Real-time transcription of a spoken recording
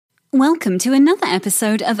Welcome to another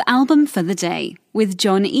episode of Album for the Day with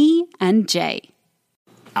John E. and Jay.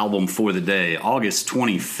 Album for the Day, August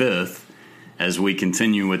 25th, as we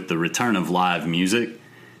continue with the return of live music.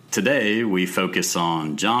 Today, we focus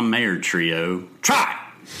on John Mayer Trio, Try!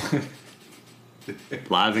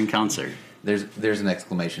 Live in concert. There's an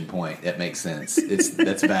exclamation point. That makes sense.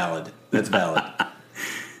 That's valid. That's valid.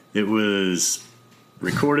 It was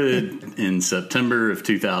recorded in September of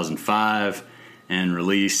 2005 and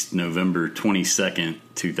released November 22nd,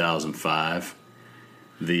 2005.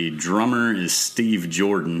 The drummer is Steve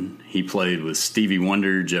Jordan. He played with Stevie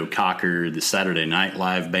Wonder, Joe Cocker, the Saturday Night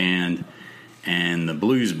Live Band, and the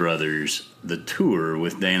Blues Brothers, the tour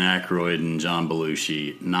with Dan Aykroyd and John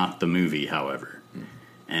Belushi, not the movie, however.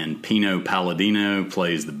 And Pino Palladino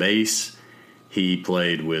plays the bass. He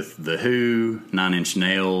played with The Who, Nine Inch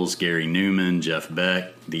Nails, Gary Newman, Jeff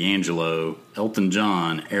Beck, D'Angelo, Elton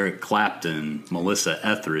John, Eric Clapton, Melissa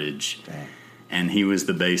Etheridge. Dang. And he was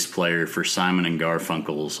the bass player for Simon and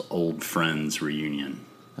Garfunkel's Old Friends reunion.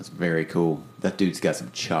 That's very cool. That dude's got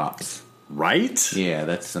some chops. Right? Yeah,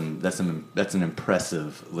 that's an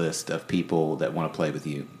impressive list of people that want to play with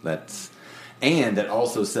you. And that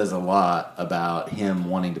also says a lot about him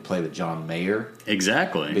wanting to play with John Mayer.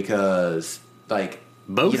 Exactly. Because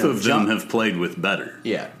both of them have played with better.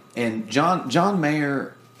 Yeah. And John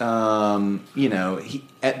Mayer, he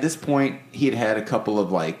at this point he had a couple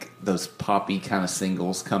of those poppy kind of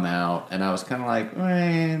singles come out, and I was kind of like,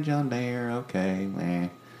 John Mayer, okay,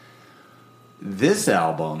 This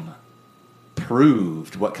album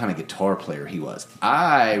proved what kind of guitar player he was.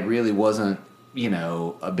 I really wasn't,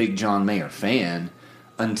 a big John Mayer fan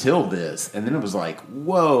until this, and then it was like,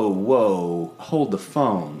 whoa, hold the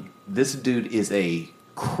phone. This dude is a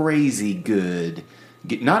crazy good,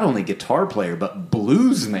 not only guitar player, but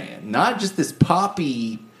blues man. Not just this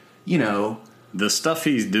poppy, The stuff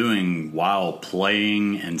he's doing while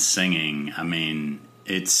playing and singing,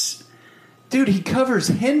 it's... Dude, he covers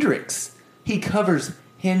Hendrix. Do you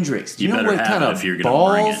know what kind of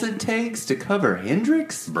balls it takes to cover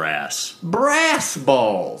Hendrix? Brass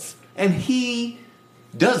balls. And he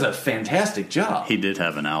does a fantastic job. He did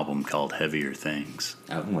have an album called Heavier Things.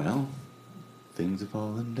 Things have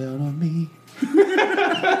fallen down on me.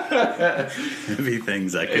 Heavy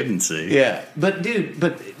Things I couldn't see. Yeah, and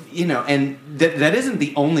that isn't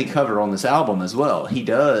the only cover on this album as well. He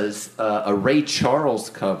does a Ray Charles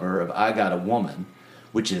cover of I Got a Woman,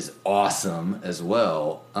 which is awesome as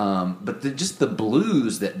well. But just the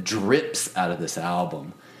blues that drips out of this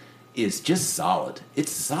album is just solid.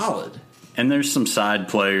 It's solid. And there's some side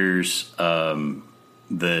players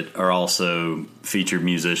that are also featured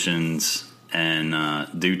musicians, and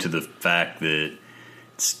due to the fact that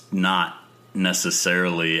it's not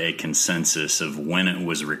necessarily a consensus of when it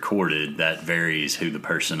was recorded, that varies who the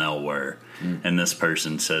personnel were. And this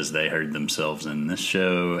person says they heard themselves in this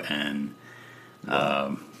show, and...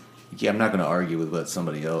 yeah, I'm not going to argue with what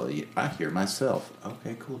somebody else... I hear myself.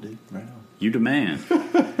 Okay, cool, dude. Right on. You demand.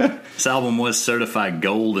 This album was certified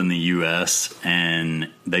gold in the U.S., and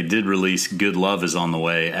they did release Good Love Is on the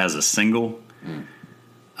Way as a single.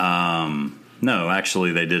 No,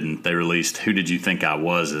 actually they didn't. They released Who Did You Think I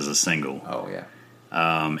Was as a single. Oh, yeah.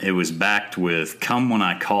 It was backed with Come When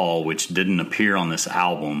I Call, which didn't appear on this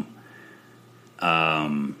album.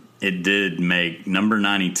 It did make number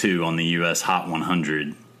 92 on the U.S. Hot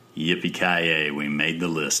 100. Yippee-ki-yay, we made the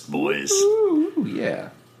list, boys. Ooh, yeah.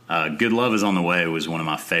 Good Love Is on the Way was one of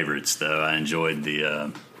my favorites, though. I enjoyed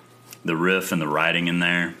the riff and the writing in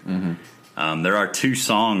there. Mm-hmm. There are two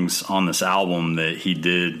songs on this album that he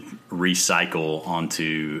did recycle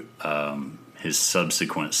onto his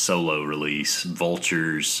subsequent solo release,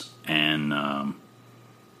 Vultures and, the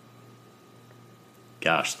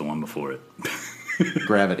one before it.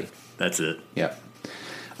 Gravity. That's it. Yep.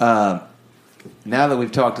 Now that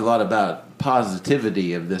we've talked a lot about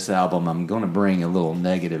positivity of this album, I'm going to bring a little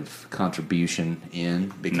negative contribution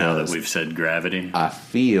in because now that we've said Gravity, I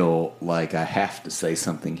feel like I have to say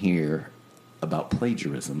something here about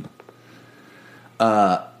plagiarism.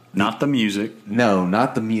 Not the music. No,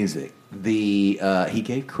 not the music. He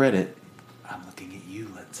gave credit. I'm looking at you,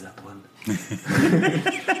 Led Zeppelin.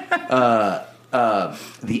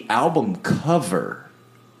 The album cover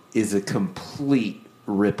is a complete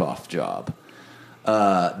rip-off job.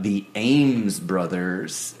 The Ames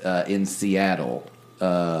brothers in Seattle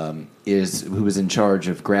who was in charge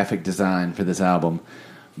of graphic design for this album.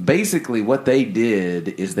 Basically, what they did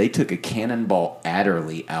is they took a Cannonball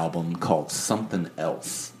Adderley album called Something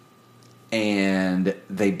Else, and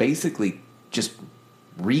they basically just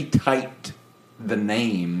retyped the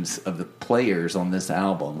names of the players on this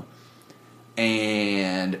album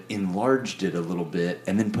and enlarged it a little bit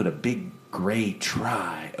and then put a big gray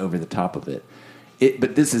try over the top of it.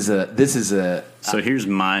 But this is a. So here's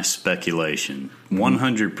my speculation,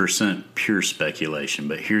 100% pure speculation.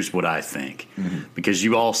 But here's what I think, because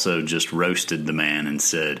you also just roasted the man and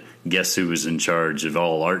said, "Guess who was in charge of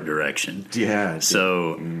all art direction?" Yeah.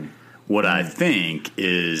 So what I think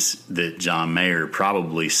is that John Mayer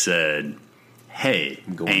probably said, "Hey,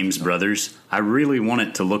 Ames Brothers, I really want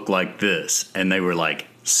it to look like this," and they were like,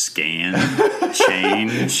 "Scan,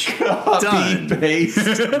 change, done,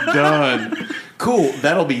 paste, done." Cool.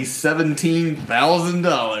 That'll be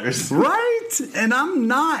 $17,000. Right? And I'm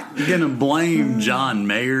not gonna blame John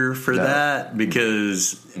Mayer for that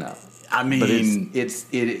because I mean, but it's.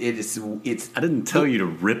 I didn't tell you to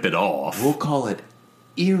rip it off. We'll call it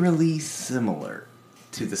eerily similar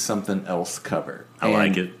to the Something Else cover. I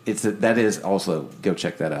like it. That is also, go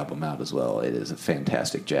check that album out as well. It is a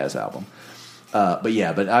fantastic jazz album. But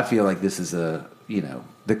I feel like this is the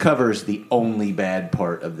cover is the only bad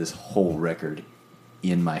part of this whole record,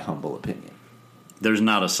 in my humble opinion. There's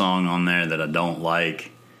not a song on there that I don't like.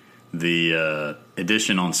 The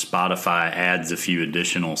edition on Spotify adds a few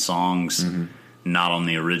additional songs, not on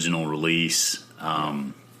the original release.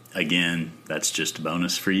 Again, that's just a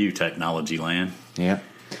bonus for you, Technology Land. Yeah.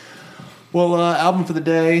 Well, album for the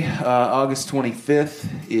day, August 25th,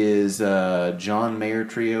 is John Mayer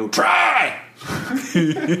Trio. Try!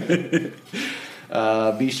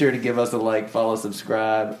 Be sure to give us a like, follow,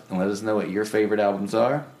 subscribe, and let us know what your favorite albums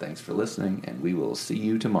are. Thanks for listening, and we will see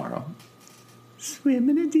you tomorrow. Swim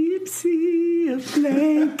in a deep sea of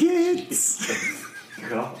blankets.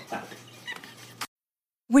 God.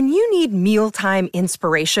 When you need mealtime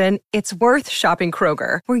inspiration, it's worth shopping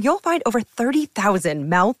Kroger, where you'll find over 30,000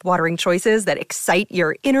 mouth-watering choices that excite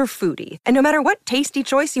your inner foodie. And no matter what tasty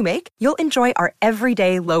choice you make, you'll enjoy our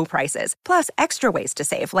everyday low prices, plus extra ways to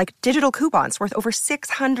save, like digital coupons worth over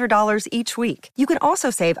 $600 each week. You can also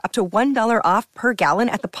save up to $1 off per gallon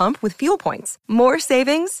at the pump with fuel points. More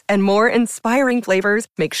savings and more inspiring flavors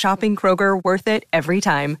make shopping Kroger worth it every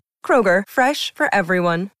time. Kroger, fresh for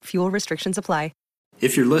everyone. Fuel restrictions apply.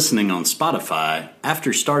 If you're listening on Spotify,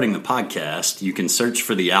 after starting the podcast, you can search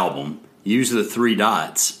for the album, use the 3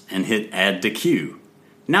 dots, and hit Add to Queue.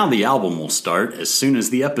 Now the album will start as soon as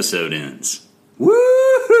the episode ends.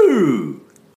 Woohoo!